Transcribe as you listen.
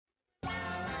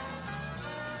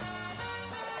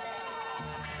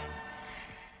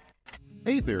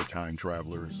Hey there, time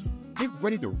travelers. Get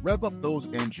ready to rev up those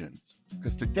engines,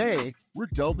 because today we're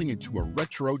delving into a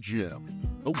retro gem.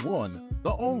 The one,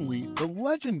 the only, the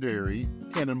legendary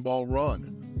Cannonball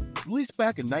Run. Released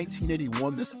back in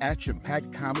 1981, this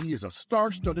action-packed comedy is a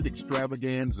star-studded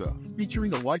extravaganza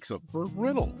featuring the likes of Burt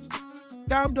Reynolds,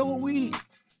 DeLuise,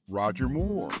 Roger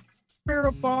Moore,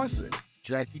 Farrah Fawcett,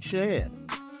 Jackie Chan,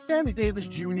 Sammy Davis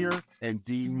Jr., and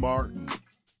Dean Martin.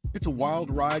 It's a wild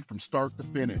ride from start to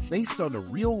finish. Based on the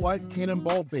real-life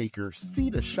Cannonball Baker See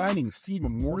the Shining Sea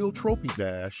Memorial Trophy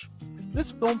Dash,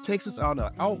 this film takes us on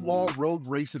an outlaw road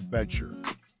race adventure,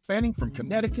 spanning from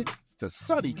Connecticut to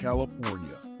sunny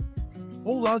California.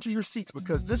 Hold on to your seats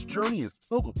because this journey is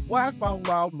filled with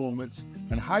laugh-out-loud moments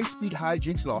and high-speed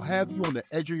hijinks that'll have you on the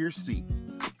edge of your seat.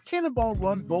 Cannonball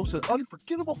Run boasts an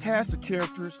unforgettable cast of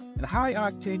characters and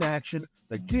high-octane action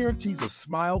that guarantees a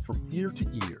smile from ear to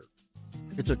ear.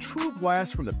 It's a true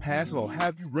blast from the past that'll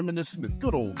have you reminiscing the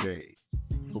good old days.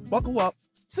 So buckle up,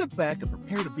 sit back, and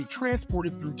prepare to be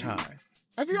transported through time.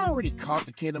 Have you already caught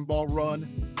the Cannonball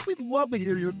Run? We'd love to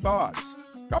hear your thoughts.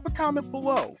 Drop a comment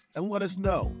below and let us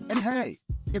know. And hey,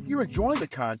 if you're enjoying the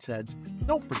content,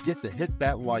 don't forget to hit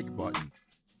that like button.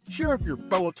 Share with your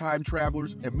fellow time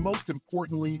travelers, and most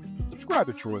importantly, subscribe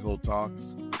to Troy Hill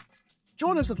Talks.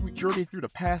 Join us as we journey through the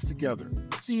past together.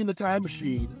 See you in the time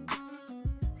machine.